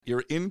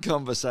You're in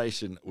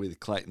conversation with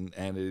Clayton,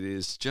 and it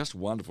is just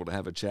wonderful to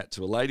have a chat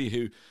to a lady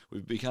who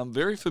we've become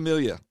very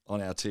familiar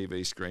on our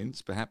TV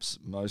screens, perhaps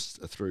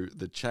most through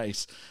The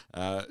Chase.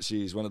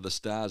 She's one of the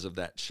stars of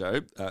that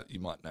show.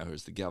 You might know her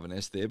as the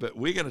governess there, but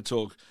we're going to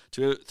talk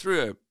to her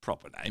through her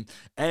proper name.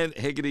 Anne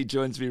Hegerty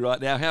joins me right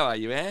now. How are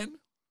you, Anne?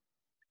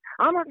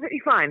 I'm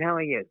absolutely fine. How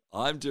are you?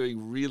 I'm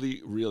doing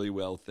really, really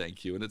well,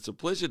 thank you. And it's a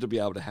pleasure to be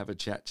able to have a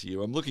chat to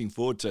you. I'm looking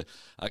forward to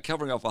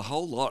covering off a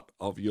whole lot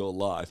of your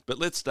life. But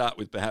let's start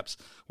with perhaps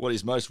what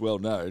is most well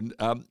known.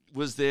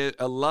 Was there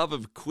a love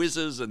of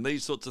quizzes and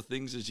these sorts of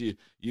things as you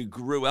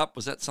grew up?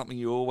 Was that something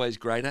you were always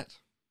great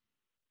at?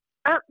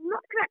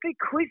 Not exactly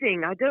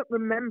quizzing. I don't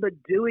remember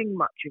doing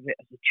much of it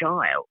as a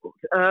child.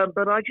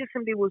 But I just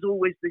simply was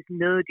always this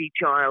nerdy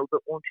child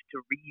that wanted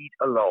to read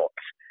a lot.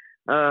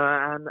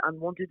 And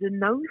wanted to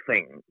know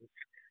things.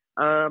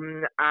 I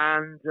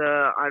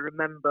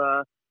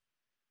remember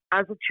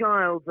as a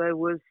child there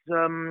was,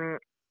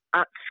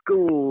 at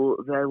school,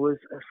 there was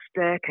a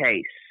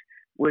staircase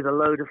with a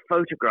load of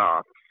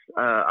photographs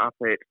up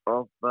it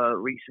of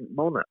recent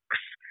monarchs.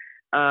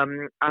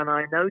 And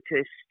I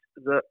noticed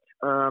that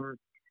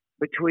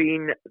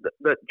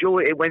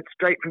it went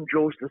straight from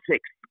George the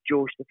Sixth to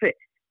George the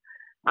Fifth.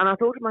 And I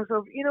thought to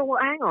myself, you know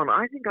what, hang on,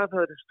 I think I've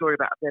heard a story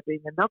about there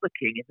being another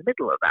king in the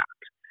middle of that.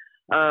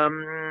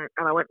 And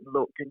I went and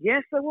looked, and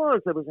yes, there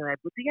was an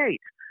Edward VIII.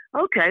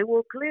 Okay,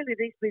 well, clearly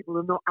these people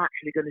are not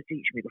actually going to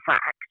teach me the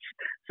facts,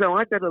 so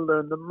I'd better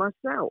learn them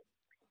myself.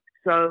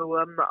 So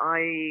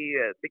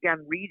I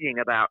began reading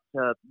about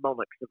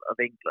monarchs of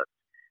England.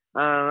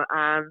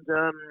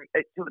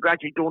 It sort of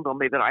gradually dawned on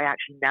me that I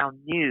actually now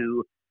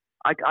knew,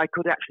 I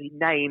could actually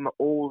name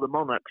all the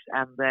monarchs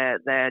and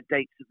their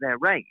dates of their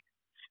reign.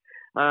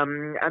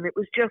 And it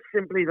was just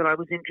simply that I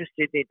was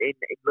interested in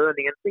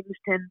learning, and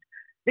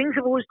things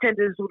have always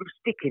tended to sort of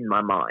stick in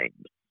my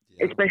mind,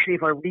 especially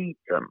if I read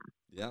them.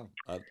 Yeah,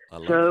 I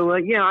love so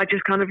I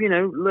just kind of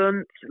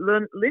learnt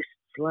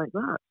lists like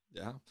that.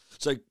 Yeah,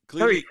 so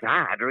clearly very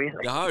sad,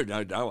 really.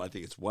 No. I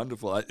think it's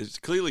wonderful. It's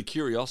clearly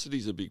curiosity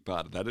is a big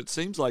part of that. It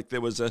seems like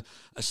there was a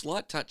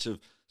slight touch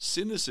of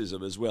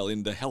cynicism as well,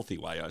 in the healthy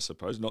way, I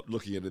suppose, not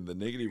looking at it in the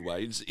negative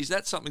way. Is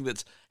that something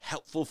that's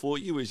helpful for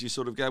you as you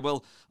sort of go,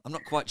 well, I'm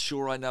not quite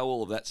sure I know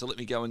all of that, so let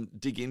me go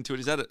and dig into it?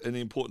 Is that an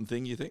important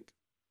thing, you think?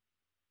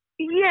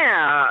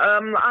 Yeah,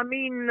 I've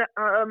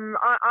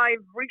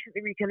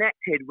recently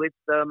reconnected with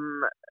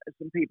some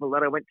people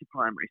that I went to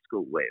primary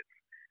school with.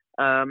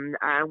 And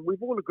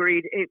we've all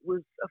agreed it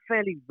was a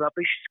fairly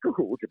rubbish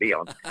school, to be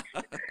honest.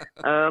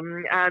 There's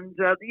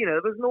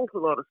an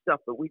awful lot of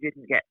stuff that we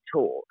didn't get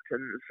taught,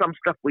 and some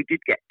stuff we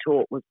did get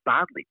taught was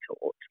badly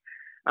taught.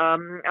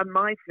 And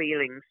my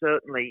feeling,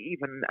 certainly,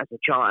 even as a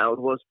child,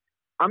 was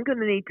I'm going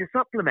to need to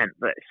supplement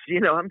this.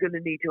 I'm going to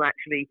need to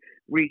actually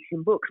read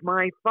some books.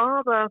 My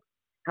father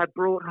had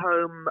brought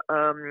home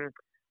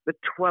the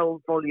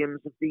 12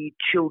 volumes of the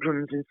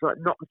Children's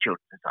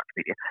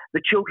Encyclopedia,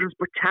 the Children's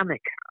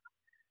Britannica,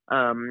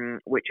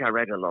 which I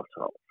read a lot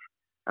of.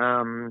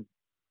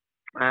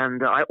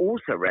 And I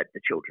also read the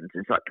Children's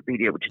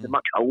Encyclopedia, which is a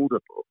much older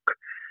book.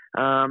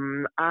 I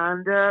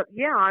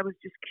was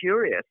just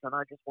curious, and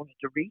I just wanted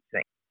to read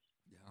things.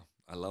 Yeah,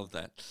 I love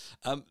that.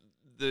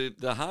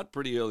 The heart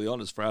pretty early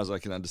on, as far as I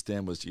can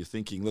understand, was you're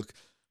thinking, look,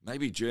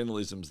 maybe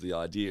journalism's the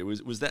idea.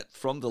 Was that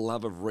from the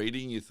love of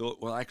reading? You thought,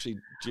 well, actually,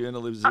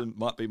 journalism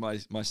might be my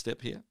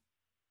step here?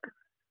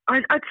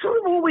 I'd sort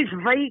of always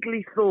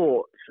vaguely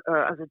thought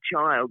as a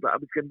child that I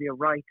was going to be a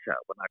writer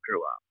when I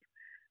grew up,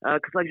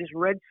 because I just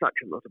read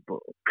such a lot of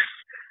books.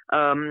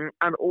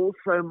 And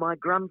also my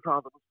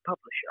grandfather was a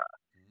publisher,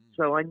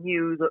 so I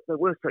knew that there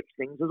were such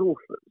things as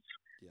authors.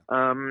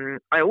 Yeah.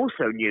 I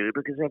also knew,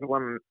 because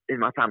everyone in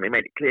my family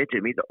made it clear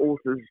to me, that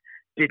authors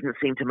didn't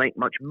seem to make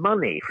much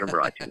money from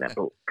writing their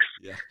books.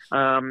 Yeah.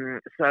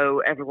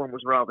 So everyone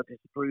was rather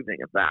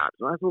disapproving of that.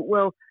 And I thought,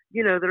 well,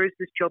 there is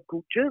this job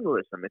called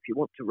journalism. If you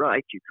want to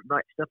write, you can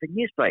write stuff in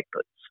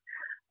newspapers.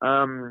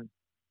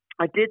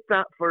 I did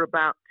that for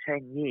about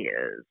 10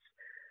 years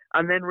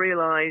and then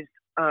realized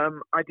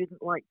I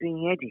didn't like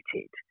being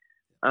edited.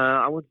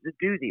 I wanted to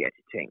do the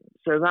editing.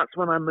 So that's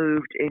when I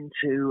moved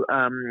into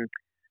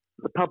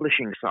the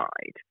publishing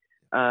side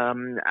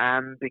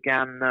and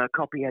began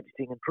copy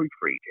editing and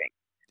proofreading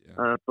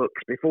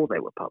books before they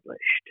were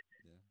published.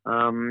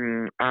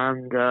 And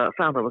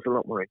found I was a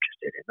lot more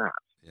interested in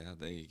that. Yeah,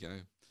 there you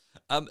go.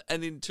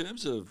 And in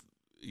terms of,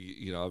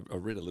 I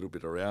read a little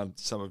bit around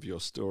some of your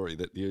story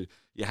that you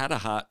had a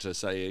heart to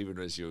say, even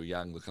as you were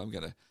young, look, I'm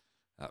going to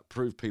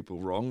prove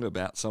people wrong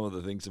about some of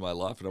the things in my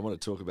life, and I want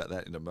to talk about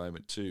that in a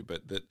moment too,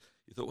 but that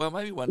you thought, well,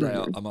 maybe one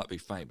day I might be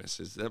famous.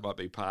 That might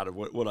be part of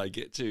what I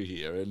get to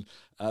here. And,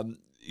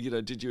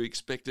 did you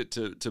expect it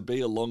to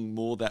be along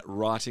more that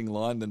writing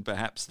line than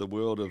perhaps the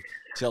world of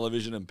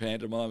television and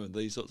pantomime and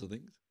these sorts of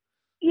things?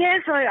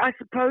 Yes, I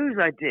suppose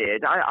I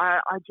did.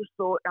 I just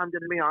thought I'm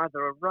going to be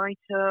either a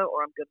writer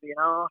or I'm going to be an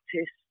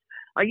artist.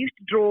 I used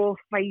to draw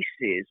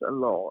faces a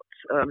lot,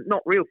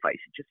 not real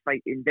faces, just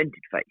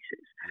invented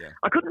faces. Yeah.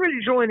 I couldn't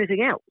really draw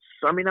anything else.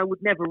 I mean, I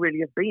would never really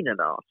have been an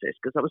artist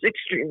because I was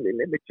extremely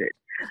limited.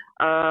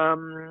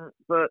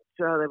 But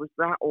there was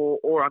that,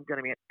 or I'm going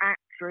to be an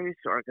actress,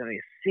 or I'm going to be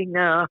a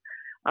singer.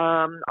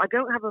 I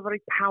don't have a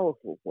very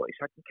powerful voice.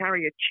 I can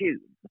carry a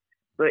tune,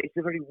 but it's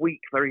a very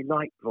weak, very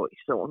light voice.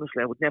 So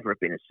honestly, I would never have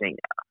been a singer.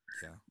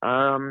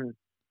 Yeah.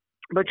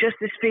 But just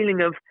this feeling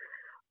of,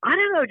 I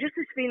don't know, just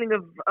this feeling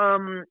of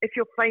if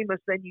you're famous,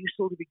 then you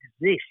sort of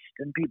exist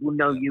and people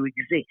know you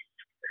exist.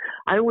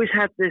 I always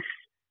had this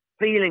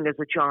feeling as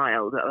a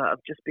child of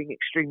just being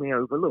extremely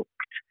overlooked.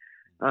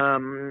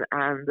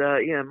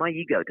 My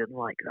ego didn't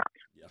like that.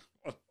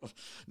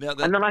 Yeah.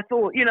 And then I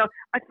thought,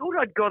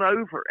 I'd got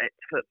over it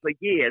for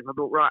years. I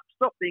thought, right,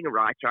 stop being a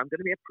writer. I'm going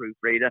to be a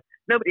proofreader.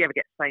 Nobody ever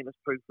gets famous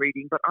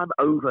proofreading, but I'm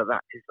over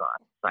that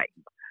desire for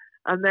fame.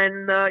 And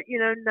then,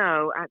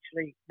 no,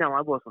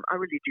 I wasn't. I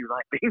really do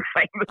like being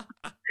famous.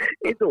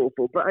 It's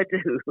awful, but I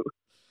do.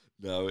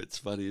 No, it's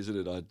funny, isn't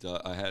it?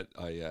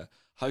 I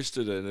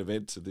hosted an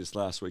event this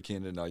last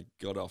weekend, and I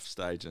got off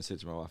stage and I said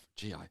to my wife,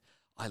 "Gee,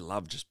 I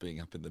love just being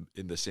up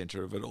in the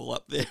centre of it all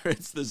up there.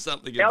 There's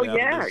something about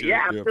it.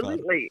 Yeah,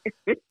 absolutely."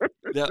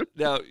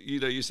 Now,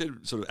 you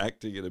said sort of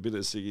acting and a bit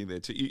of singing there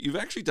too. You've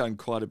actually done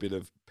quite a bit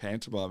of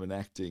pantomime and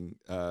acting.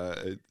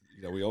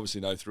 We obviously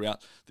know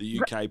throughout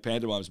the UK,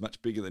 pantomime is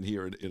much bigger than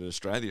here in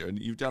Australia, and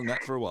you've done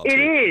that for a while. It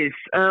is.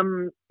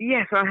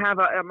 Yes, I have.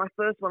 My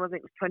first one, I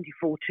think, was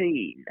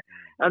 2014.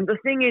 And the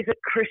thing is, at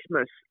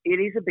Christmas,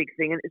 it is a big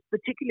thing, and it's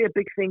particularly a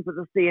big thing for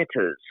the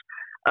theatres.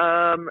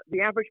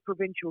 The average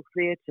provincial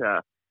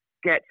theatre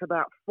gets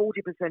about 40%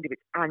 of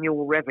its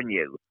annual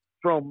revenue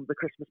from the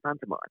Christmas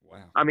pantomime.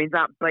 Wow. I mean,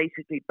 that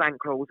basically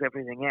bankrolls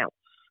everything else.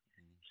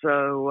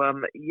 So,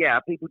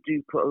 people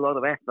do put a lot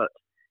of effort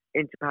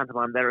into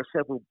pantomime. There are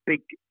several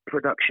big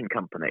production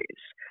companies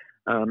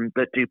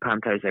that do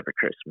pantos every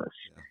Christmas.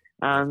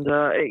 Yeah. And,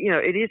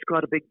 it is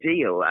quite a big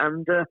deal.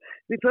 And to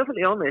be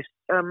perfectly honest,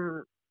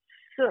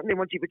 certainly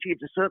once you've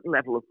achieved a certain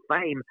level of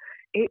fame,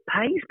 it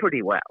pays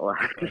pretty well, I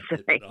have to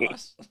say.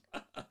 Nice.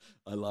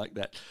 I like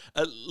that.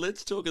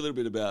 Let's talk a little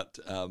bit about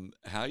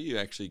how you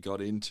actually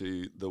got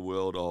into the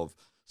world of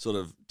sort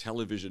of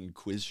television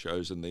quiz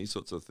shows and these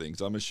sorts of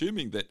things. I'm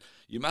assuming that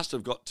you must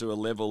have got to a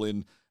level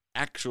in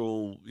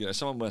actual,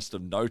 someone must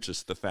have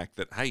noticed the fact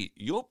that, hey,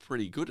 you're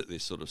pretty good at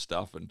this sort of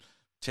stuff and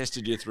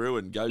tested you through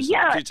and goes.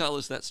 Yeah. Can you tell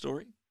us that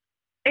story?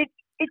 It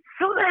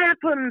sort of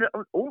happened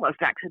almost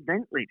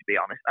accidentally, to be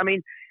honest. I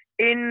mean,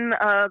 in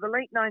the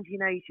late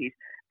 1980s,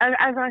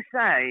 as I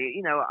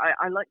say,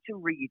 I like to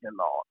read a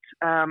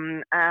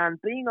lot, and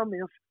being on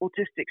the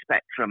autistic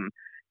spectrum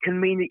can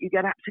mean that you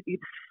get absolutely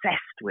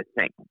obsessed with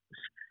things.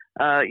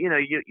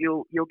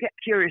 You'll get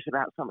curious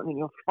about something and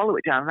you'll follow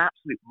it down an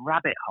absolute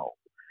rabbit hole.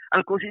 And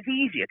of course, it's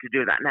easier to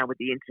do that now with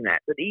the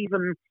internet. But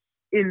even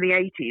in the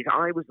 80s,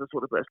 I was the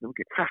sort of person who would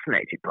get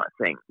fascinated by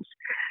things.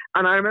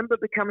 And I remember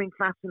becoming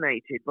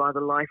fascinated by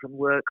the life and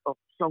work of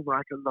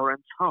songwriter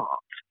Lawrence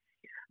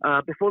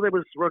Hart. Before there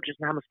was Rodgers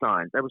and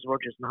Hammerstein, there was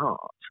Rodgers and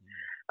Hart.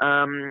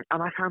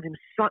 And I found him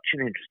such an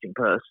interesting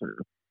person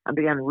and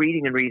began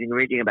reading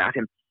about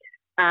him.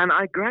 And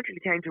I gradually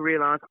came to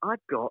realize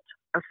I'd got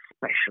a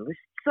specialist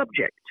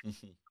subject,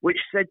 which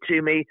said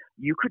to me,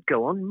 you could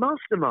go on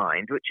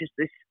Mastermind, which is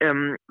this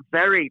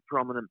very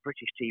prominent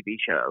British TV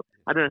show.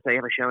 I don't know if they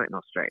ever show it in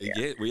Australia.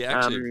 Yeah, we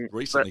actually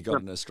recently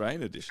got an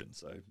Australian edition,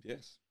 so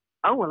yes.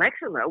 Oh, well,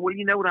 excellent. Well,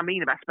 you know what I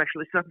mean about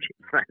specialist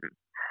subjects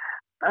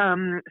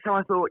then. So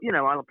I thought,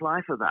 I'll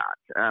apply for that,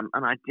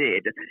 and I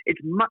did. It's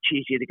much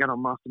easier to get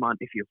on Mastermind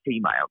if you're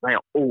female. They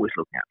are always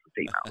looking out for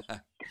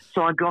females.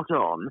 So I got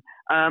on.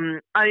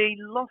 I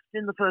lost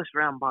in the first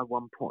round by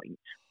 1 point,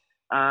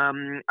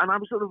 and I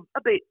was sort of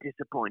a bit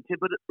disappointed.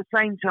 But at the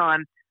same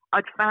time,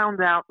 I'd found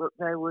out that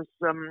there was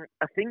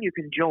a thing you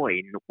can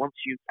join once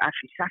you've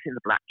actually sat in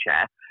the black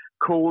chair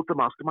called the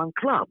Mastermind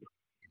Club.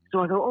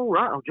 So I thought, all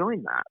right, I'll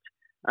join that.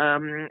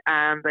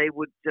 And they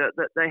would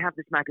they have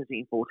this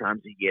magazine 4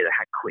 times a year that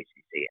had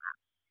quizzes in,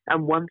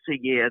 and once a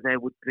year there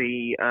would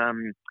be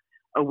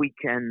a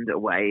weekend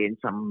away in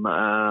some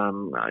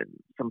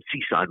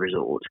seaside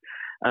resort,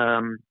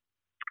 and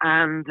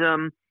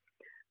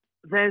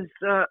there's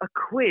a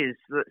quiz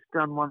that's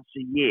done once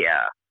a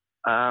year.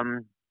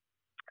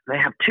 They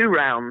have 2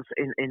 rounds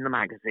in the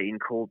magazine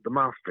called the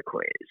Master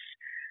Quiz,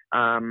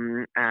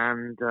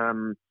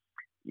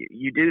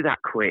 you do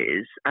that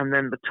quiz, and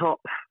then the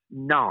top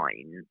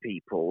 9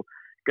 people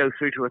go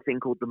through to a thing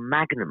called the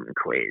Magnum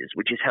Quiz,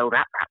 which is held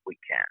at that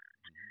weekend.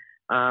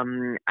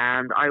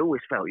 And I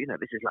always felt,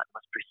 this is like the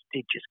most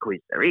prestigious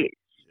quiz there is.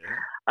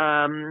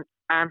 Yeah.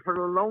 And for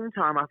a long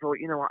time, I thought,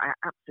 I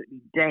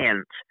absolutely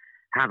daren't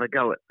have a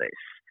go at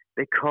this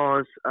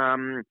because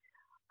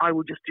I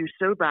would just do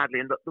so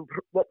badly. And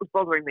what was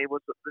bothering me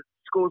was that the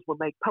scores were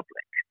made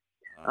public.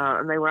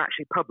 And they were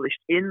actually published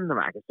in the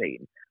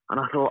magazine. And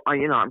I thought,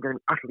 I'm going to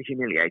be utterly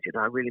humiliated.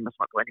 I really must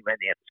not go anywhere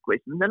near this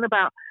quiz. And then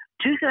about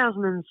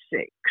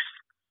 2006,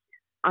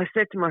 I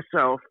said to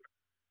myself,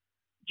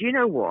 do you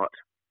know what?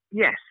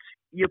 Yes,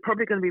 You're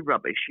probably going to be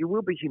rubbish. You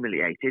will be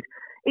humiliated.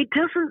 It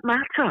doesn't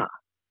matter.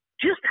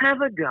 Just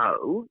have a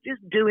go.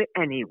 Just do it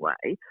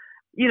anyway.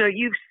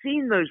 You've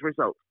seen those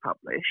results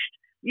published.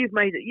 You've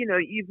made it.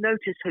 You've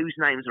noticed whose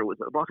names are always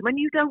at the bottom, and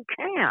you don't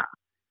care.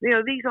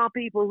 These are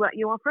people that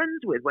you are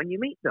friends with when you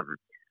meet them.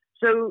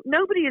 So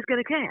nobody is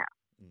going to care.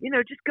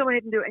 Just go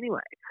ahead and do it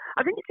anyway.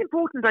 I think it's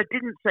important I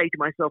didn't say to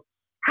myself,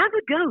 have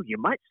a go. You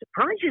might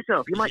surprise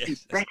yourself. You might do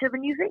better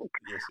than you think.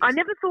 Yes. I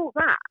never thought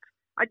that.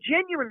 I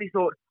genuinely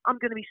thought, I'm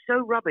going to be so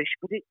rubbish,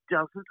 but it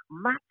doesn't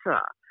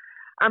matter.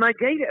 And I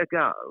gave it a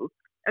go.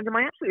 And to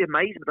my absolute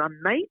amazement, I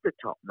made the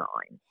top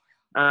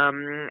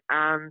 9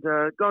 and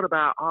got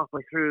about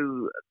halfway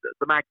through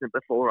the Magnum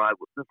before I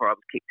was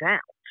kicked out.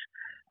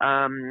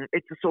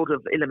 It's a sort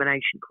of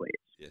elimination quiz.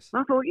 Yes.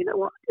 And I thought, you know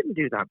what, I didn't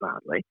do that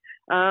badly.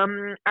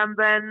 And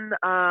then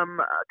a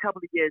couple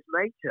of years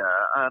later,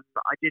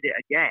 I did it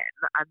again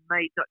and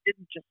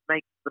didn't just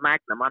make the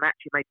Magnum, I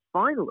actually made the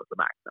final of the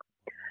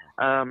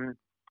Magnum.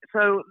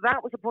 So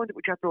that was the point at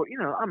which I thought,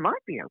 I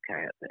might be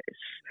okay at this.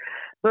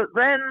 But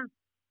then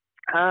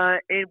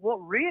what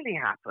really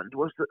happened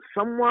was that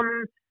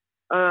someone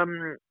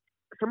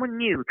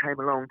new came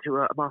along to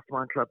a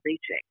Mastermind Club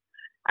meeting.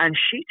 And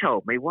she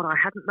told me what I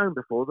hadn't known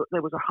before, that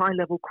there was a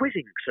high-level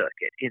quizzing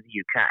circuit in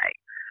the UK.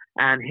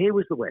 And here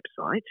was the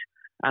website,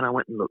 and I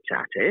went and looked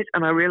at it,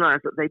 and I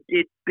realised that they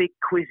did big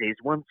quizzes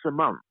once a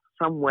month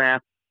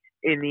somewhere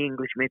in the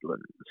English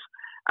Midlands,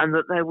 and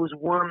that there was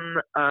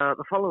one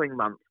the following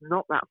month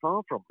not that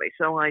far from me.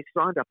 So I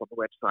signed up on the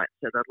website and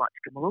said I'd like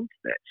to come along to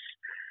this.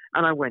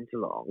 And I went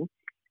along,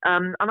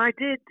 and I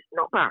did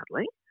not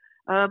badly.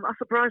 I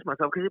surprised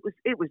myself because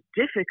it was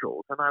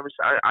difficult, and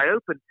I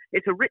opened.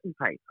 It's a written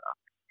paper,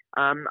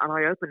 and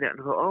I opened it and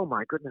thought, oh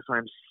my goodness,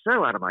 I'm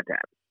so out of my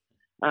depth.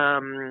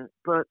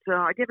 But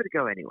I gave it a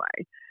go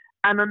anyway.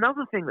 And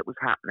another thing that was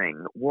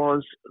happening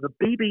was the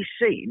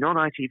BBC, not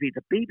ITV,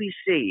 the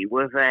BBC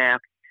were there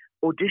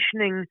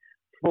auditioning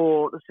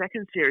for the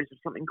second series of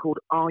something called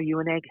Are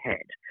You an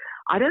Egghead?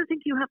 I don't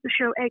think you have the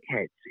show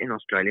Eggheads in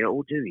Australia,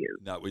 or do you?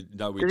 No, we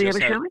do they just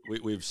ever have. Show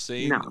it? We've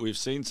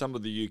seen some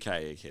of the UK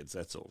Eggheads.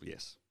 That's all.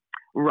 Yes.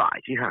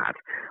 Right, you have.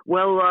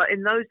 Well,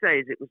 in those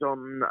days it was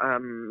on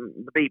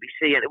the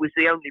BBC, and it was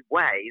the only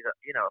way that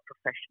a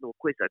professional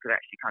quizzer could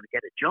actually kind of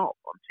get a job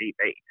on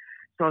TV.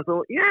 So I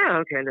thought, yeah,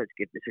 okay, let's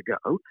give this a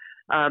go.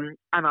 And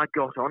I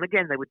got on.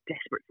 Again, they were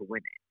desperate for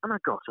winning, and I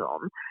got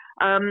on.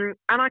 And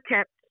I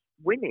kept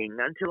winning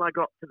until I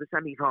got to the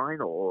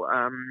semi-final,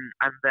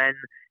 and then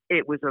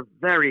it was a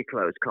very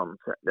close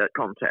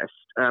contest,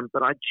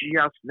 but I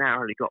just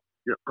narrowly got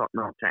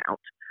knocked out.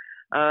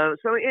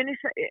 So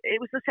it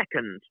was the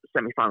second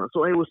semi-final,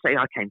 so I always say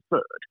I came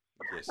third.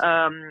 Yes.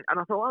 And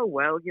I thought, oh,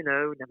 well,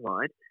 never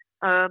mind.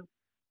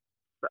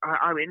 But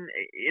I mean,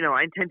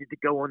 I intended to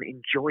go on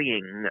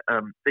enjoying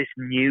this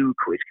new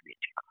quiz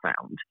community I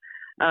found.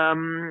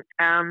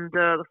 And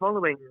the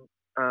following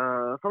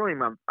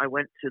month, I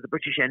went to the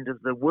British end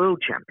of the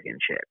World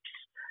Championships,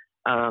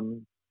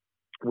 in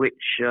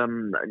which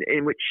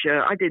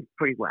I did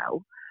pretty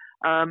well.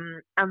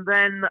 And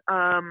then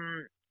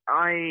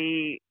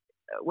I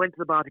went to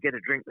the bar to get a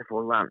drink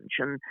before lunch,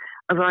 and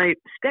as I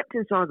stepped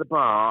inside the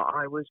bar,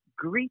 I was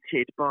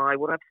greeted by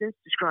what I've since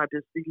described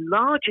as the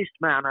largest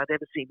man I'd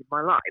ever seen in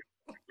my life.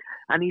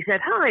 And he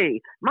said, "Hi,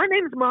 my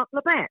name's Mark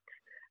Labette.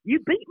 You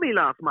beat me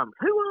last month.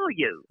 Who are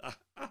you?"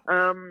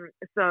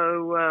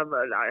 So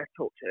I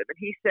talked to him, and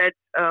he said,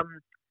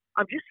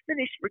 "I've just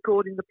finished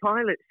recording the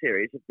pilot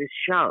series of this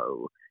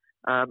show."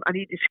 And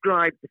he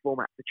described the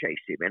format of the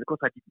chase to me. And of course,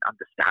 I didn't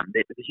understand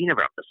it, because you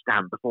never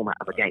understand the format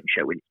of a game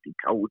show when it's been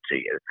told to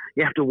you.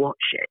 You have to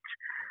watch it.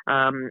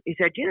 He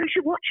said, you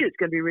should watch it. It's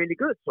going to be really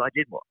good. So I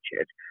did watch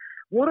it.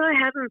 What I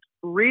hadn't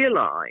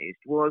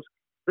realised was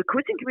the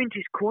quizzing community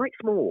is quite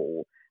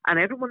small, and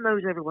everyone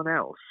knows everyone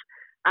else.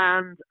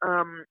 And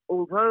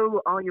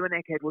although Are You an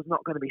Egghead was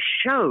not going to be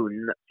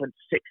shown for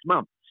 6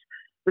 months,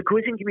 the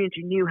quizzing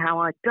community knew how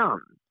I'd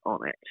done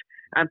on it.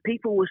 And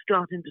people were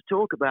starting to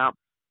talk about,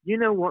 you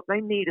know what,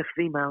 they need a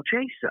female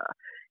chaser.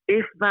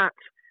 If that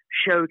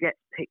show gets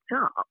picked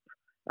up,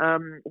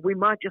 we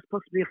might just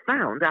possibly have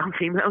found our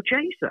female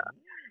chaser.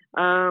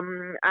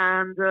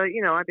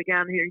 I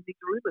began hearing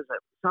these rumours over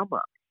the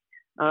summer.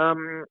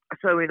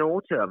 So in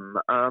autumn,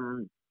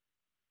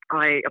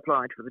 I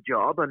applied for the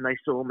job, and they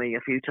saw me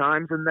a few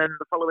times, and then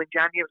the following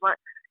January it was like,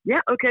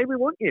 yeah, okay, we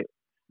want you.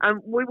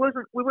 And we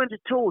weren't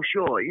at all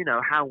sure,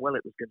 how well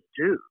it was going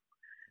to do.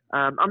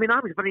 I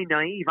was very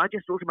naive. I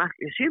just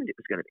automatically assumed it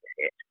was going to be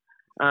a hit.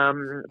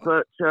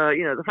 But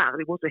the fact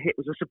that it was a hit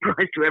was a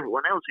surprise to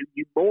everyone else who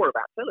knew more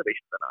about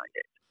television than I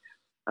did.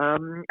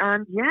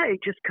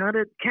 It just kind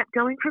of kept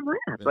going from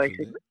there,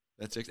 basically.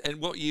 That's excellent.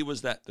 And what year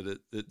was that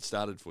it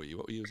started for you?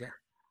 What year was that?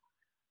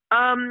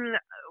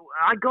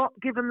 I got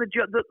given the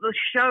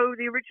show,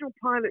 the original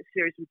pilot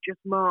series with just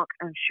Mark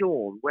and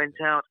Sean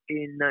went out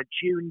in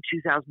June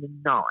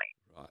 2009.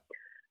 Right.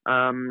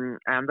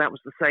 And that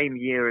was the same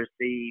year as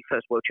the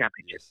first World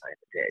Championships I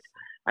ever did.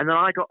 And then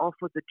I got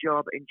offered the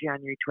job in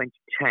January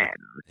 2010,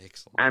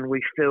 Excellent. and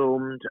we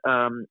filmed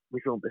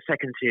the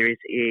second series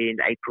in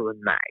April and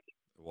May.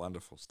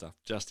 Wonderful stuff,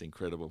 just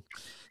incredible.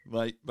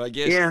 My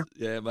guest,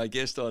 my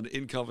guest on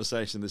In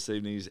Conversation this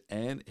evening is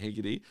Anne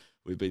Hegerty.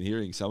 We've been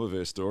hearing some of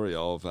her story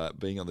of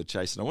being on the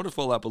chase, and I want to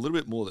follow up a little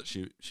bit more that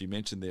she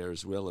mentioned there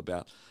as well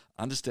about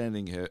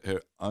understanding her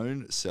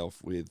own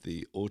self with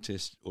the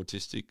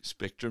autistic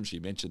spectrum. She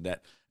mentioned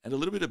that, and a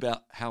little bit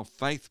about how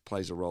faith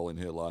plays a role in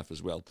her life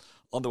as well.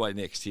 On the way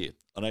next here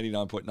on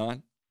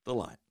 89.9 The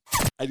Light.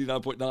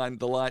 89.9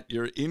 The Light,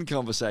 you're in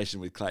conversation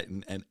with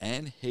Clayton and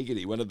Anne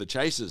Hegerty, one of the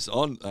chasers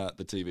on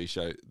the TV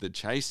show The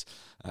Chase.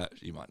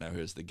 You might know her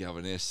as the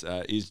governess,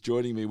 is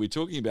joining me. We're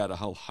talking about a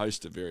whole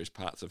host of various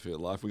parts of her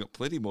life. We've got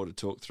plenty more to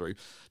talk through.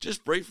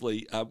 Just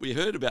briefly, we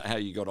heard about how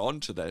you got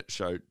onto that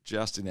show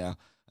just in our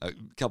a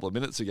couple of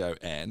minutes ago,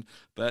 Anne,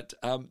 but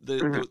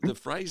the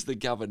phrase the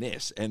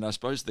governess, and I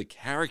suppose the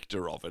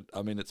character of it,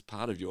 I mean, it's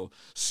part of your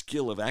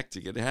skill of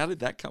acting. And how did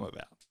that come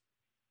about?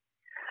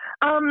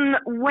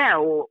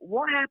 Well,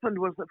 what happened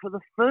was that for the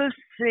first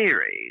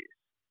series,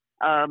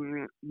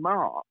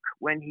 Mark,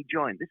 when he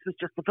joined, this was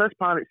just the first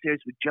pilot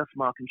series with just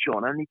Mark and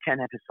Sean, only 10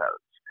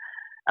 episodes.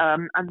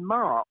 And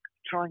Mark,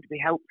 trying to be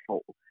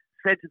helpful,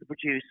 said to the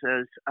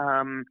producers,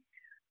 our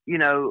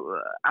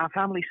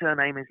family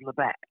surname is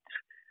Labette,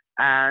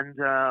 and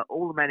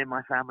all the men in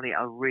my family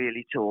are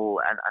really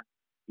tall and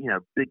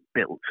big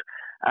built.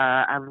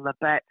 And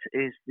Labette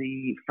is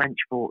the French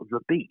for the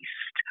beast.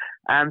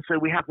 And so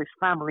we have this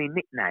family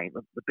nickname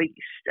of the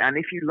beast. And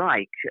if you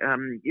like,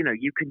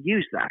 you can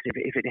use that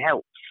if it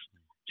helps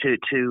to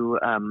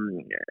sort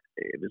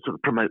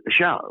of promote the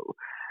show.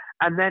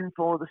 And then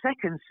for the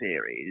second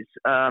series,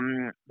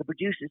 the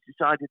producers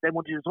decided they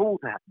wanted us all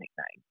to have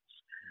nicknames.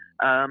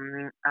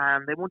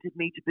 And they wanted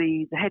me to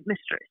be the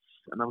headmistress.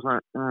 And I was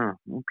like, oh,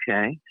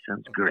 okay,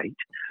 sounds great.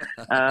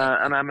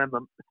 And I remember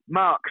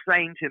Mark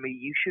saying to me,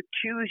 you should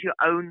choose your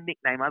own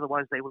nickname,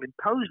 otherwise they will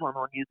impose one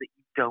on you that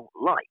you don't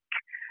like.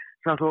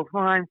 So I thought,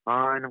 fine,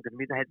 I'm going to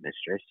be the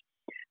headmistress.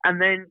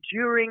 And then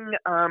during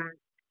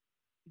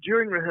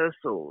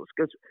rehearsals,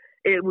 because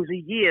it was a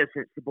year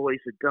since the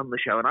boys had done the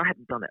show, and I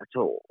hadn't done it at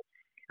all.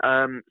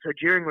 So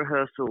during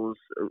rehearsals,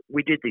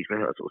 we did these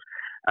rehearsals.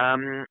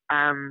 And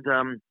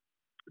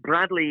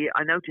Bradley,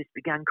 I noticed,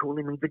 began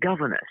calling me the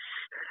governess.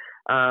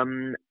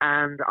 And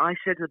I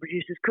said to the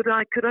producers, could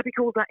I be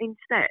called that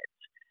instead?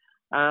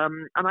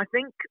 And I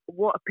think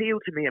what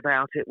appealed to me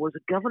about it was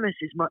a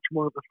governess is much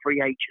more of a free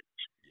agent.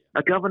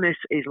 A governess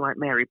is like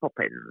Mary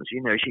Poppins, she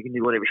can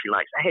do whatever she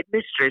likes. A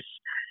headmistress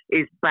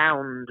is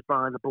bound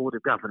by the Board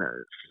of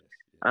Governors.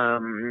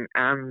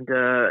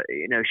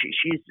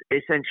 She's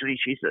essentially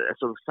a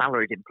sort of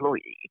salaried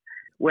employee,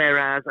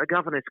 whereas a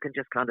governess can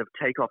just kind of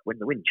take off when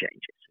the wind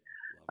changes.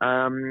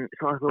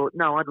 So I thought,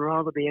 no, I'd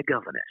rather be a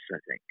governess, I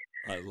think.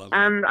 I love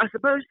and I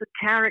suppose the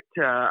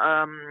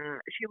character,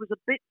 she was a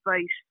bit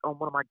based on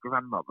one of my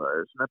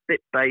grandmothers, and a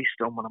bit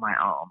based on one of my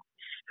aunts,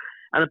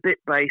 and a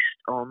bit based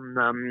on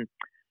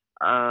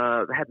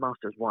the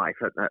headmaster's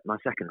wife at my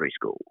secondary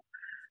school.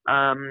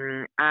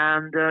 And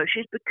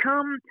she's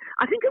become,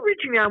 I think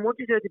originally I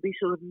wanted her to be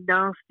sort of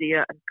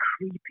nastier and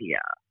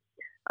creepier.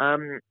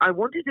 I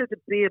wanted her to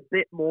be a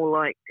bit more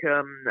like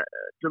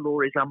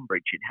Dolores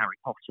Umbridge in Harry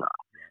Potter.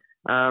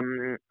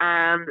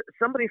 And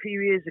somebody a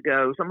few years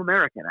ago, some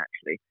American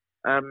actually,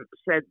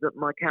 said that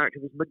my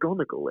character was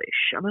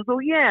McGonagall-ish. And I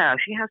thought, yeah,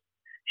 she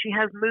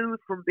has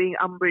moved from being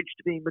Umbridge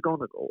to being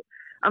McGonagall.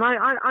 And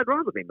I'd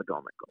rather be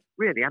McGonagall,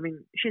 really. I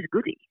mean, she's a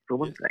goodie, for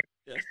one thing.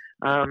 Yes.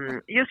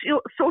 You're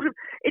sort of,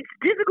 it's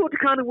difficult to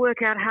kind of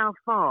work out how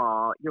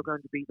far you're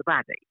going to be the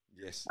baddie.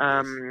 Yes.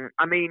 I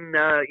mean,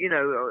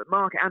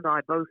 Mark and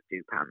I both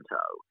do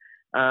panto.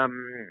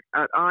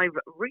 I've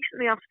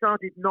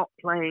started not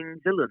playing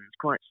villains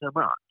quite so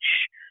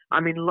much.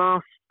 I mean,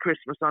 last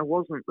Christmas I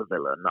wasn't the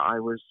villain.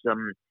 I was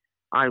the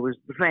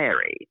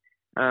fairy.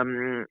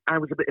 I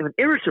was a bit of an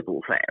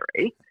irritable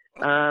fairy,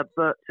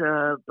 but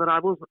I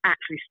wasn't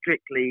actually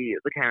strictly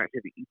the character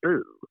that you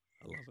boo.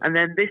 And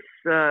then this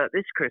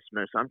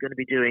Christmas I'm going to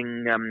be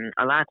doing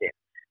Aladdin.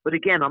 But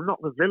again, I'm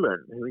not the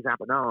villain who is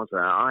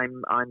Abanazar.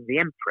 I'm the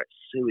Empress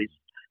who is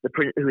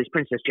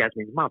Princess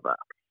Jasmine's mother.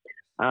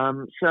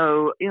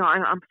 So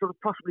I'm sort of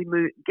possibly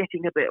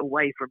getting a bit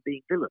away from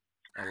being villains.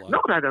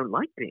 Not that I don't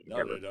like being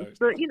villains,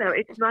 but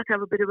it's nice to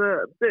have a bit of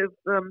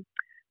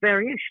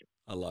variation.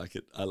 I like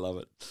it. I love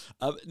it.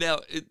 Now,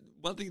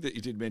 one thing that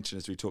you did mention,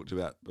 as we talked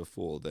about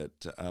before, that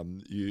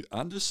you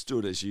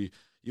understood as you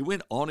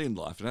went on in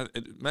life, and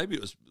maybe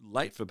it was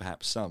late for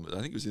perhaps some, but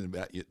I think it was in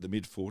about the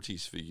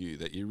mid-40s for you,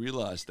 that you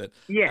realised that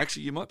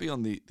actually you might be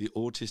on the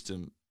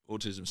autism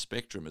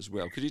spectrum as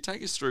well. Could you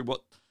take us through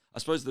what, I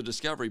suppose, the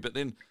discovery, but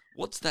then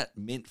what's that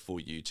meant for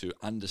you to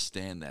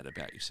understand that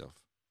about yourself?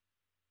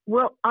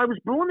 Well, I was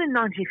born in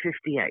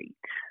 1958,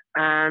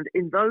 and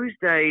in those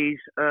days,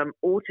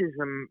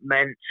 autism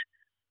meant,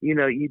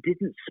 you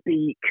didn't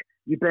speak,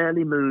 You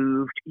barely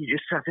moved. You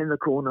just sat in the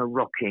corner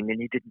rocking, and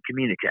you didn't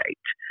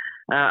communicate.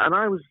 And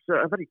I was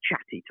a very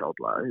chatty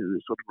toddler who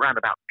sort of ran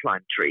about,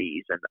 climbed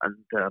trees, and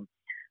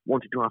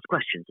wanted to ask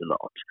questions a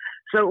lot.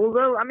 So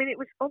although, I mean, it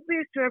was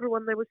obvious to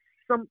everyone there was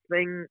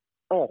something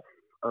off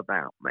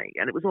about me,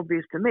 and it was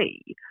obvious to me.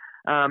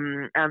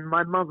 And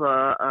my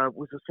mother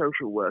was a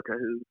social worker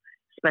who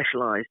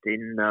specialised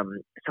in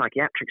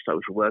psychiatric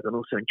social work and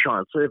also in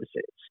child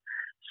services.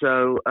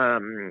 So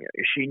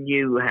she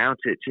knew how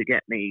to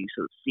get me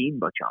sort of seen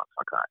by child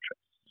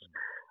psychiatrists.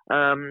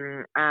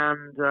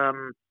 And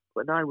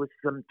when I was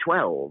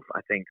 12,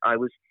 I think,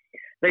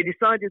 they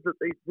decided that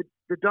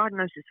the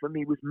diagnosis for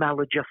me was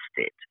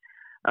maladjusted,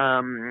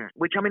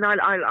 which, I mean,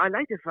 I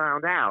later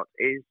found out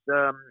is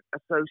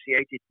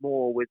associated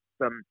more with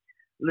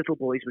little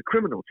boys with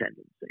criminal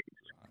tendencies.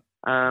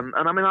 And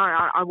I mean,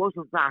 I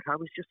wasn't that. I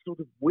was just sort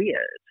of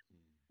weird,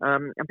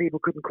 and people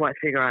couldn't quite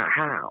figure out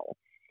how.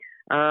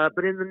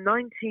 But in the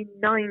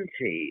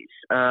 1990s,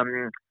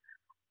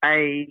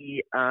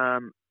 a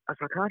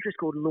psychiatrist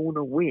called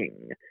Lorna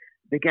Wing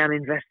began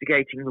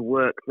investigating the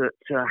work that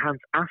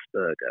Hans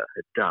Asperger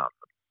had done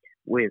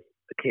with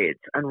the kids,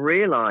 and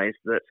realized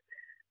that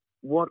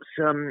what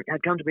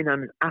had come to be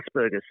known as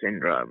Asperger's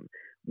syndrome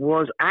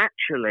was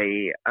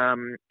actually,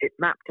 it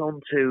mapped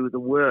onto the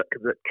work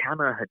that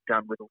Kanner had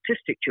done with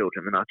autistic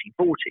children in the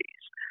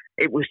 1940s.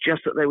 It was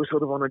just that they were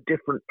sort of on a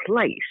different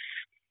place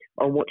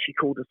on what she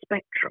called a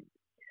spectrum.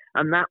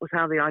 And that was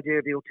how the idea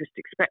of the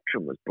autistic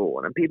spectrum was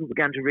born. And people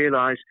began to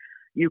realize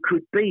you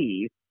could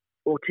be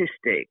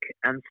autistic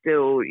and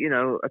still, you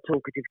know, a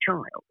talkative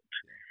child.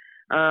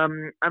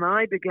 And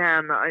I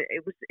began,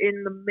 it was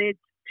in the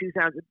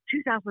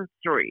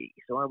mid-2003,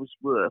 so I was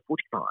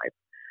 45.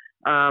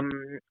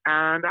 And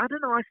I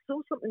don't know, I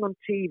saw something on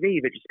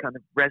TV that just kind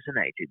of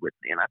resonated with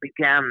me, and I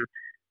began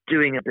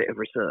doing a bit of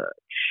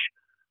research.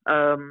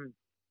 And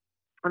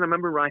I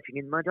remember writing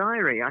in my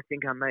diary, I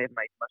think I may have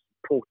made the most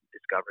important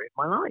discovery of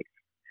my life.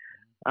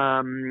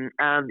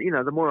 And, you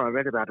know, the more I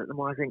read about it, the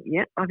more I think,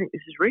 yeah, I think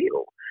this is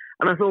real.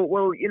 And I thought,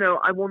 well, you know,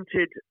 I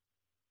wanted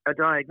a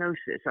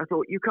diagnosis. I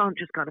thought, you can't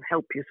just kind of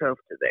help yourself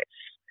to this.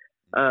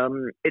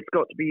 It's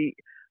got to be,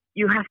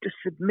 you have to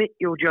submit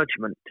your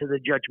judgment to the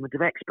judgment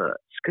of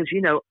experts. Because,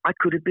 you know, I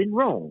could have been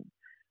wrong.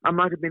 I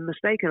might have been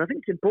mistaken. I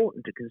think it's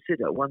important to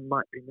consider one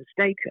might be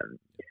mistaken,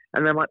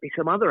 and there might be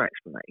some other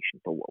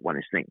explanation for what one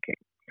is thinking.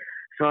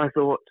 So I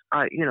thought,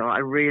 you know, I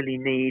really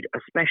need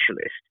a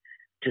specialist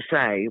to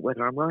say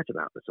whether I'm right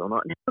about this or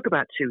not. And it took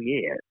about 2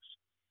 years.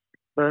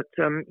 But,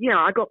 yeah,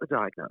 I got the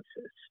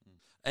diagnosis.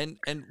 And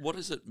what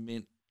has it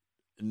meant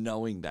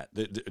knowing that?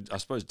 I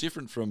suppose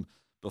different from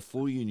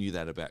before you knew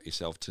that about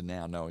yourself to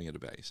now knowing it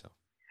about yourself.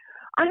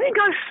 I think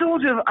I've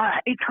sort of,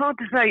 it's hard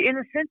to say. In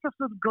a sense, I've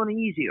sort of gone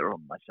easier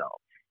on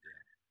myself.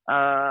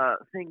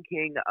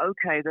 Thinking,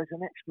 okay, there's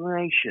an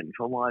explanation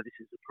for why this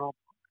is a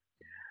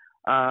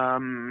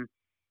problem.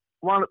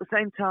 While at the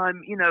same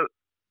time, you know,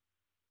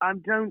 I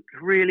don't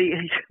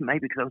really,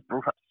 maybe because I was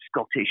brought up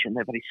Scottish and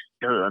they're very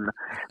stern,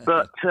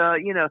 but,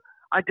 you know,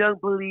 I don't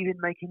believe in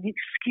making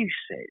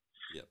excuses.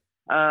 Yep.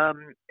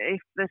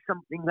 If there's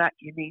something that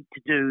you need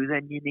to do,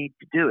 then you need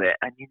to do it,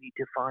 and you need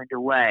to find a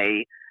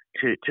way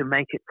to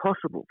make it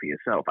possible for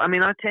yourself. I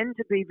mean, I tend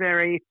to be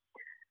very,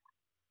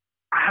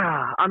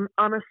 I'm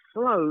a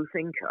slow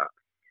thinker.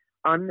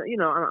 I'm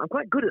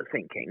quite good at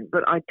thinking,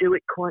 but I do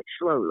it quite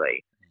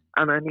slowly,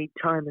 and I need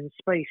time and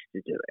space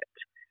to do it.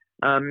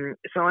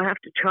 So I have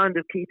to kind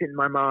of keep in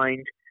my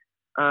mind,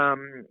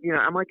 you know,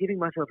 am I giving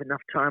myself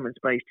enough time and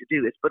space to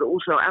do this? But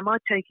also, am I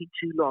taking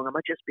too long? Am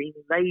I just being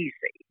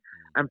lazy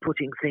and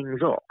putting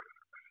things off?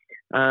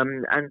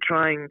 And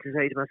trying to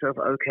say to myself,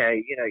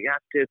 okay, you know, you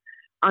have to,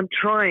 I'm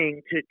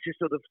trying to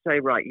sort of say,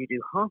 right, you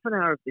do half an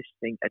hour of this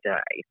thing a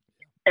day,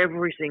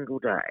 every single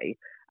day,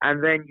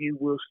 and then you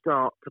will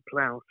start to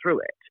plow through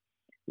it,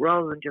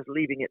 rather than just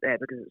leaving it there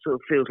because it sort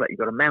of feels like you've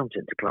got a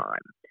mountain to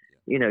climb.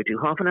 You know, do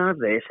half an hour of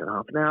this and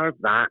half an hour of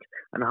that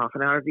and half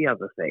an hour of the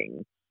other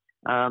thing.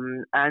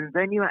 And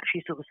then you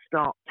actually sort of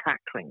start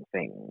tackling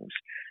things.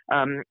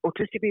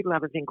 Autistic people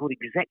have a thing called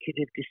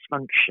executive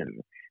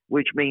dysfunction,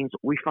 which means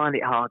we find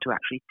it hard to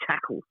actually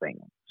tackle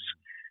things.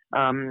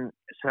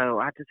 So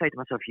I had to say to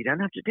myself, you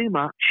don't have to do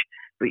much,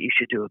 but you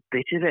should do a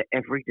bit of it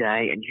every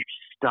day, and you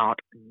should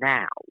start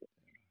now.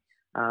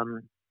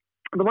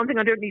 The one thing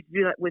I don't need to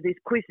do that with is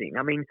quizzing.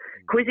 I mean,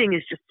 quizzing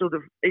is just sort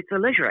of, it's a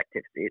leisure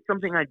activity. It's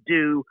something I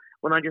do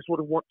when I just sort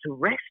of want to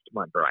rest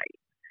my brain.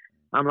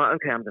 I'm like,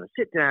 okay, I'm going to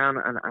sit down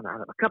and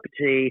have a cup of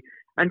tea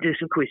and do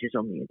some quizzes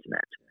on the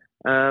internet,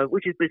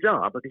 which is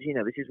bizarre because, you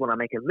know, this is what I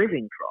make a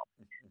living from.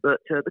 But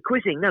the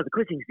quizzing's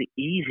the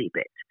easy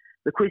bit.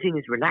 The quizzing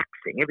is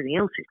relaxing. Everything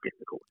else is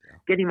difficult. Yeah.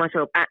 Getting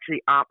myself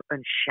actually up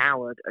and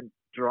showered and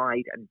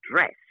dried and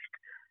dressed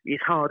is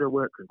harder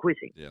work than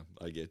quizzing. Yeah,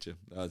 I get you.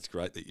 It's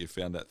great that you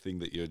found that thing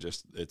that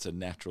it's a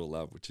natural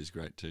love, which is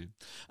great too.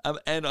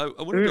 And I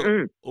wanted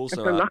to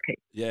also... I'm so lucky.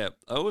 Yeah,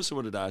 I also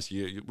wanted to ask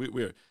you,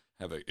 we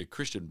have a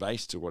Christian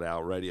base to what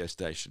our radio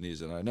station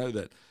is, and I know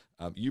that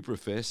you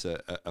profess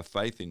a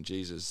faith in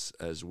Jesus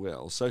as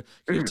well. So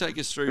can you take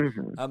us through,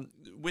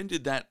 when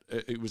did that,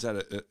 was that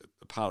a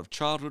part of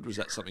childhood? Was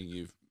that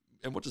something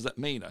and what does that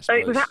mean, I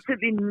suppose? It was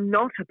absolutely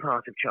not a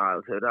part of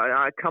childhood.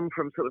 I come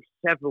from sort of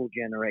several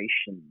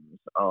generations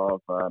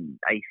of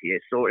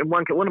atheists. Or in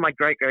one of my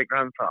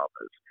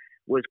great-great-grandfathers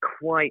was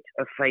quite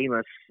a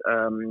famous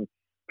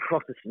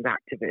Protestant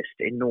activist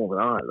in Northern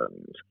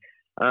Ireland.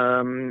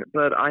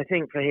 But I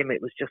think for him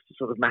it was just a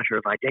sort of matter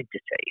of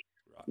identity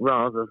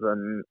rather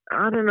than,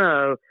 I don't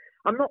know.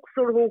 I'm not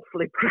sort of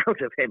awfully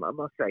proud of him, I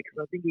must say, because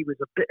I think he was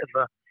a bit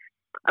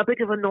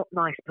of a not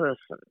nice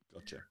person.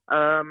 Gotcha.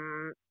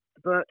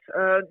 But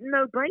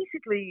no,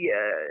 basically,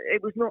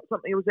 it was not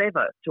something that was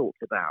ever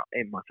talked about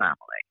in my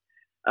family.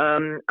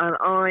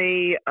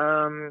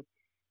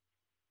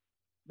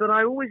 But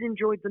I always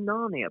enjoyed the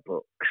Narnia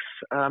books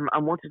and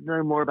wanted to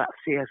know more about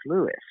C.S.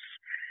 Lewis.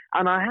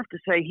 And I have to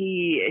say,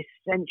 he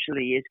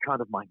essentially is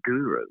kind of my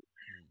guru.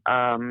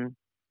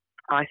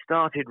 I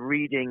started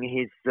reading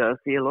his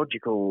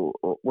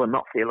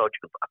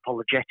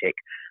apologetic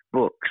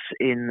books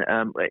in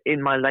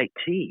my late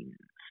teens.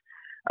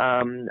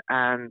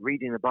 And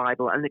reading the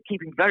Bible and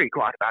keeping very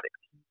quiet about it.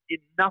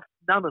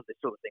 None of this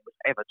sort of thing was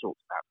ever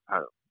talked about at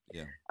home.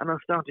 Yeah. And I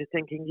started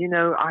thinking,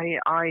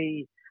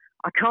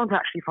 I can't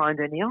actually find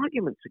any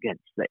arguments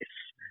against this.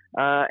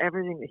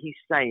 Everything that he's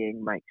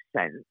saying makes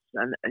sense,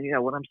 and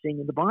what I'm seeing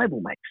in the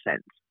Bible makes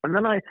sense. And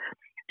then I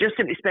just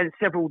simply spent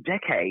several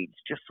decades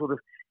just sort of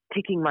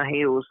kicking my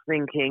heels,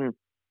 thinking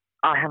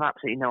I have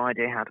absolutely no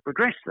idea how to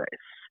progress this.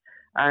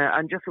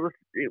 And just sort of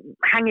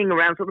hanging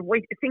around, sort of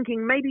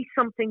thinking maybe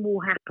something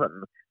will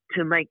happen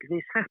to make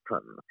this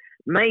happen.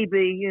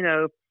 Maybe,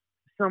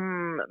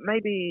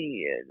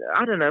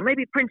 I don't know,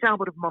 maybe Prince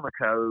Albert of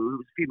Monaco,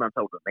 who's a few months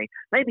older than me,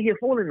 maybe he'll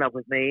fall in love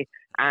with me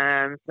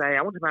and say,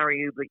 I want to marry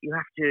you, but you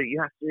have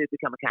to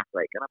become a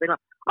Catholic. And I'll be like,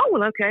 oh,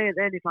 well, okay, and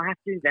then if I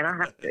have to, then I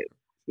have to.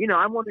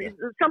 I want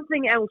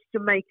something else to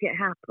make it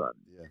happen,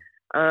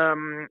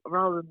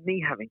 rather than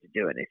me having to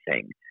do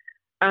anything.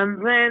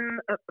 And then,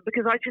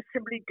 because I just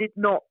simply did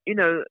not,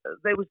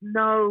 there was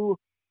no,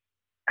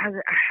 how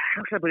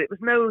should I put it, there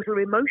was no sort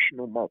of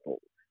emotional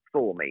model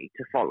for me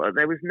to follow.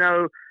 There was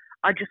no,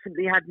 I just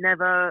simply had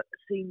never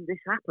seen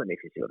this happen,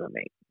 if you see what I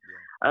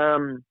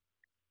mean.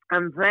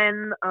 And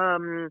then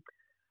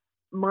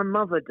my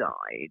mother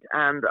died,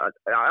 and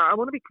I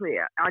want to be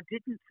clear, I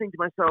didn't think to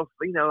myself,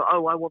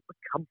 oh, I want the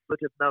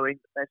comfort of knowing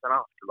that there's an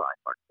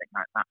afterlife or anything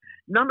like that.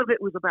 None of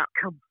it was about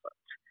comfort.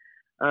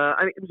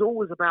 It was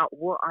always about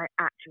what I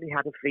actually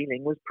had a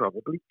feeling was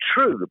probably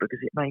true because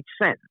it made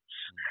sense.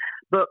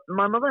 But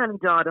my mother having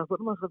died, I thought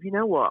to myself, you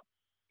know what?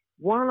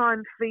 While my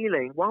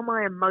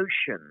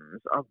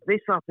emotions are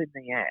this up in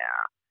the air,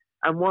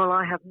 and while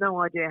I have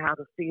no idea how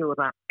to feel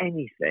about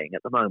anything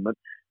at the moment,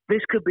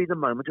 this could be the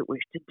moment at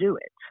which to do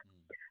it.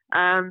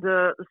 And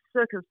the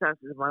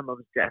circumstances of my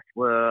mother's death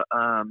were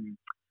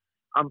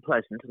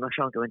unpleasant, and I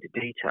shan't go into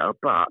detail,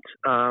 but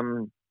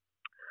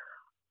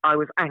I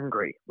was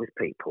angry with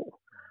people.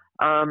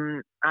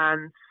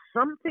 And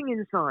something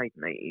inside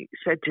me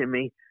said to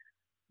me,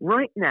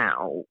 right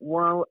now,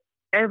 while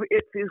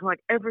it feels like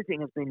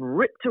everything has been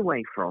ripped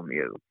away from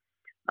you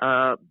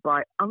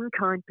by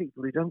unkind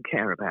people who don't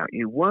care about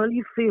you, while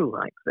you feel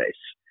like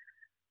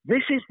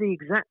this is the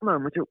exact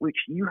moment at which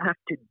you have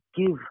to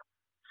give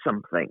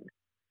something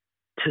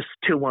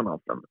to one of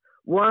them.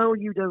 While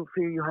you don't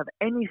feel you have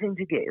anything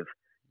to give,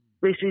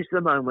 this is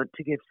the moment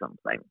to give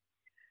something.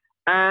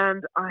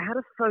 And I had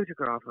a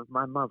photograph of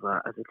my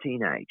mother as a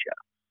teenager.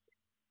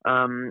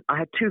 I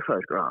had two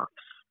photographs.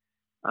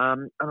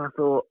 And I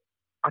thought,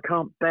 I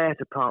can't bear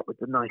to part with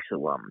the nicer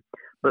one.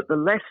 But the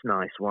less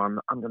nice one,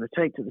 I'm going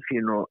to take to the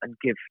funeral and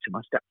give to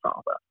my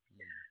stepfather.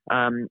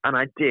 And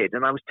I did.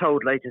 And I was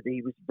told later that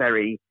he was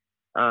very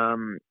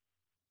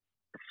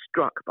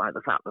struck by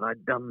the fact that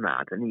I'd done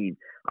that. And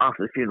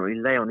after the funeral, he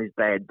lay on his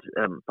bed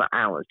for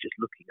hours just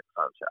looking at the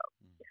photo.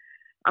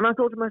 And I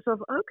thought to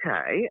myself,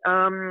 okay,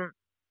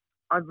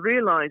 I've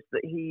realised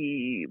that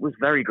he was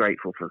very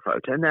grateful for the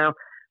photo. Now,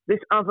 this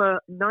other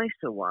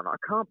nicer one, I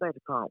can't bear to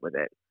part with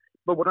it.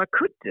 But what I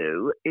could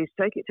do is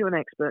take it to an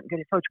expert and get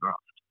it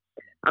photographed.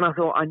 And I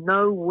thought, I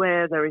know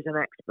where there is an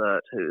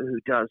expert who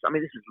does. I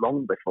mean, this is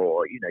long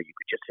before, you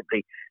could just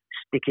simply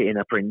stick it in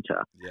a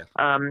printer. Yeah.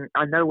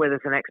 I know where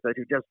there's an expert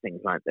who does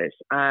things like this.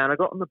 And I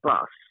got on the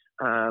bus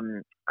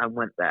and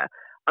went there.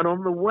 And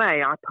on the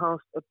way, I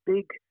passed a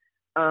big,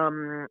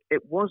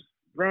 it was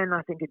then,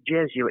 I think, a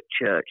Jesuit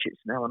church.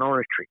 It's now an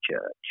oratory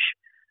church.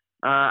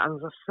 And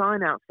there's a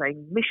sign out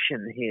saying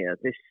mission here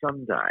this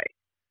Sunday.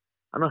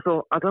 And I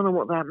thought, I don't know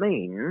what that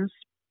means,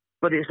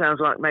 but it sounds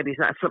like maybe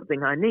that's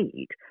something I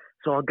need.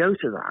 So I'll go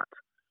to that.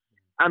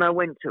 And I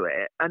went to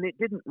it, and it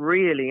didn't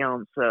really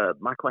answer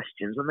my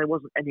questions, and there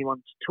wasn't anyone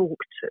to talk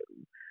to.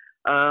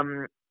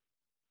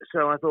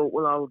 So I thought,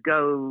 well, I'll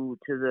go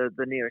to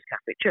the nearest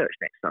Catholic church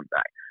next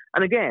Sunday.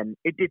 And again,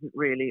 it didn't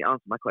really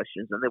answer my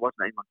questions, and there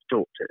wasn't anyone to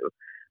talk to.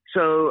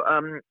 So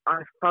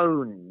I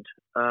phoned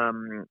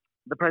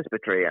the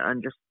presbytery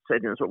and just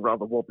said in a sort of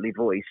rather wobbly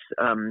voice,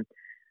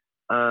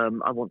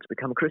 I want to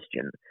become a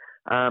Christian.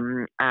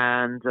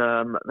 And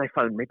they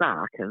phoned me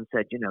back and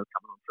said, come on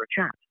for a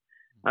chat.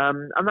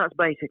 And that's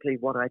basically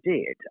what I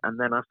did. And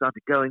then I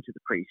started going to the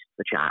priest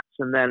for chats.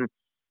 And then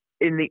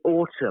in the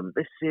autumn,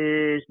 this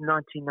is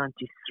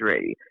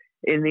 1993,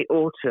 in the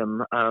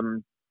autumn,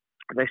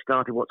 they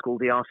started what's called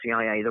the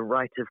RCIA, the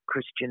Rite of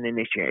Christian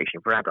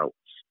Initiation for Adults,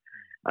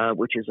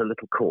 which is a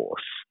little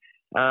course.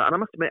 And I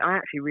must admit, I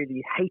actually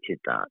really hated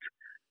that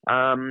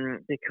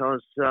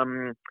because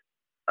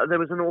there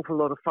was an awful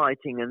lot of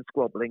fighting and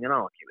squabbling and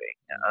arguing.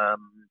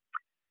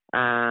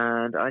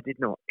 And I did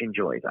not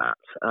enjoy that.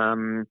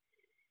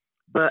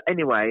 But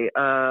anyway,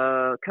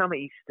 come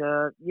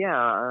Easter,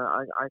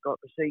 I got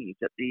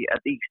received at the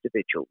Easter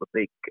Vigil, the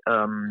big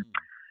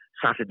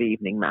Saturday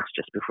evening mass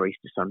just before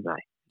Easter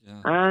Sunday.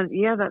 Yeah. And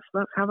that's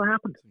how that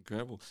happened.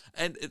 Incredible.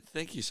 And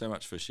thank you so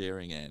much for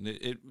sharing, Anne.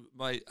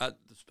 I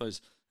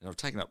suppose I've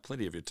taken up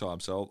plenty of your time,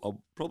 so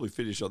I'll probably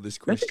finish on this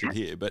question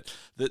here. But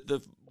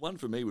the one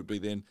for me would be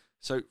then,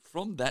 so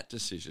from that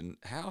decision,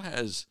 how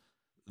has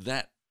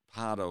that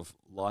part of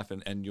life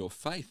and your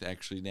faith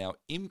actually now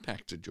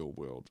impacted your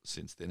world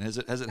since then? Has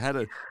it had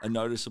a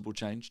noticeable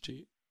change to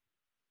you?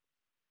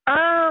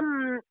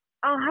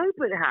 I hope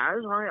it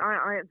has.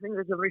 I think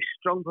there's a very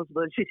strong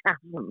possibility it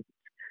hasn't.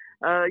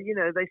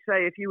 They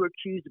say if you were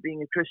accused of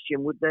being a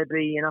Christian, would there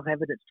be enough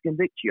evidence to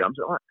convict you? I'm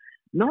sort of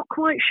not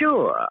quite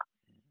sure.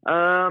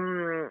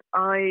 I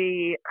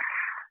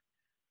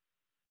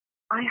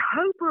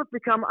hope I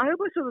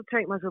sort of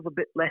take myself a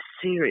bit less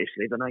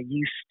seriously than I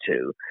used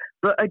to.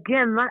 But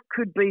again, that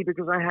could be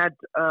because I had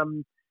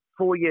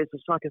 4 years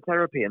of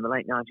psychotherapy in the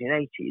late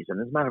 1980s.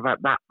 And as a matter of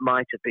fact, that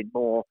might have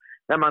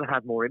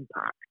had more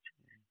impact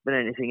than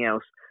anything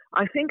else.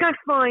 I think I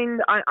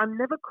find I'm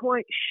never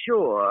quite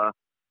sure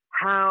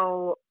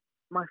how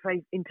my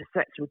faith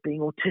intersects with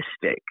being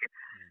autistic.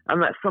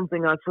 And that's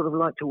something I'd sort of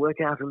like to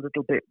work out a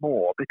little bit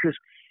more because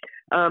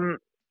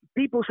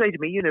people say to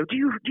me, do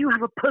you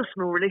have a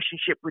personal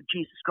relationship with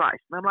Jesus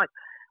Christ? And I'm like,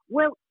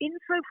 well,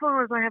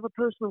 insofar as I have a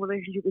personal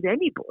relationship with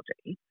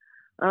anybody,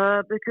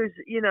 because,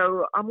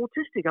 I'm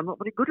autistic, I'm not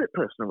very good at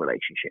personal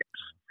relationships.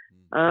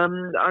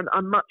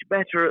 I'm much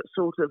better at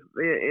sort of,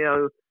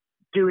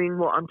 doing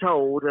what I'm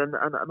told and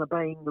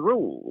obeying the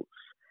rules.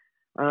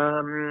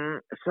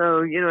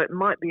 So, it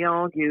might be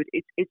argued,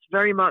 it's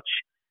very much,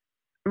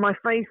 my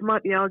faith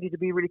might be argued to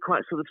be really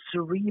quite sort of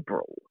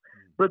cerebral.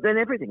 But then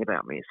everything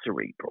about me is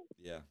cerebral.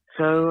 Yeah.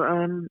 So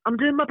I'm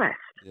doing my best.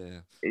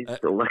 Yeah. Is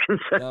all I can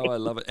say. No, I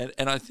love it,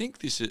 and I think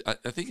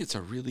I think it's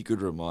a really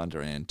good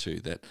reminder, Anne, too,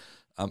 that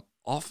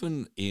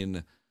often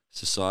in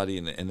society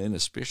and then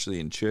especially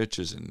in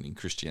churches and in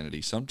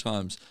Christianity,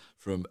 sometimes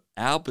from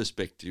our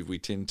perspective we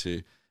tend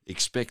to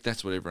expect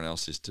that's what everyone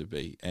else is to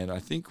be. And I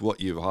think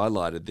what you've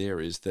highlighted there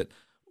is that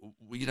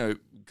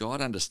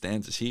God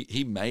understands us.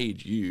 He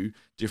made you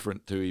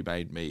different to He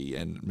made me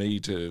and me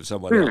to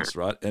someone else,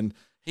 right? And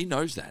He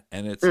knows that,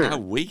 and it's how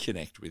we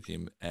connect with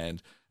Him,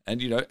 and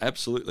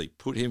absolutely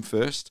put Him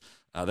first.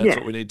 That's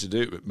what we need to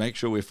do. Make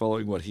sure we're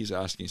following what He's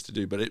asking us to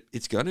do. But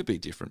it's going to be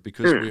different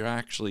because we're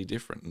actually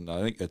different, and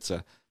I think it's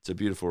a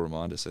beautiful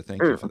reminder. So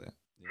thank you for that.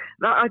 Yeah.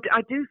 No, I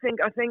think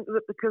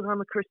that because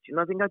I'm a Christian,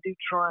 I think I do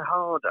try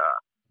harder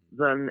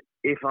than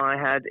if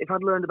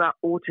I'd learned about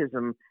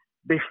autism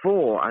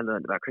before I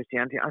learned about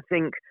Christianity. I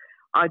think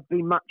I'd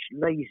be much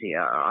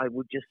lazier. I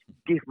would just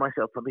give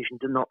myself permission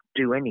to not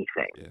do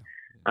anything. Yeah.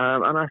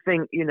 And I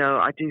think,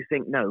 I do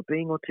think, no,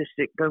 being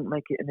autistic, don't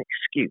make it an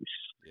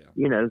excuse.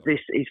 Yeah. This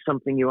is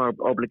something you are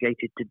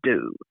obligated to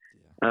do.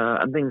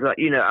 Yeah. And things like,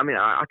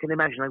 I can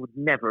imagine I would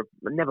never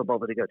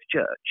bother to go to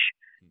church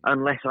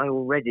unless I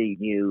already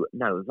knew,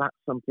 no, that's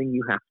something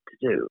you have to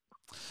do.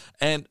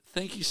 And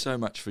thank you so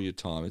much for your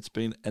time. It's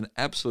been an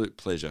absolute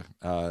pleasure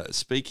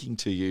speaking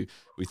to you.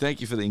 We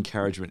thank you for the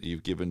encouragement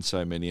you've given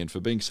so many and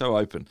for being so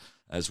open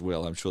as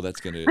well. I'm sure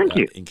that's going to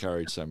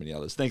encourage so many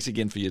others. Thanks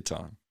again for your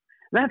time.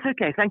 That's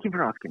okay. Thank you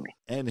for asking me.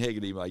 Anne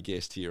Hegerty, my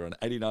guest here on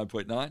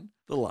 89.9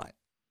 The Light.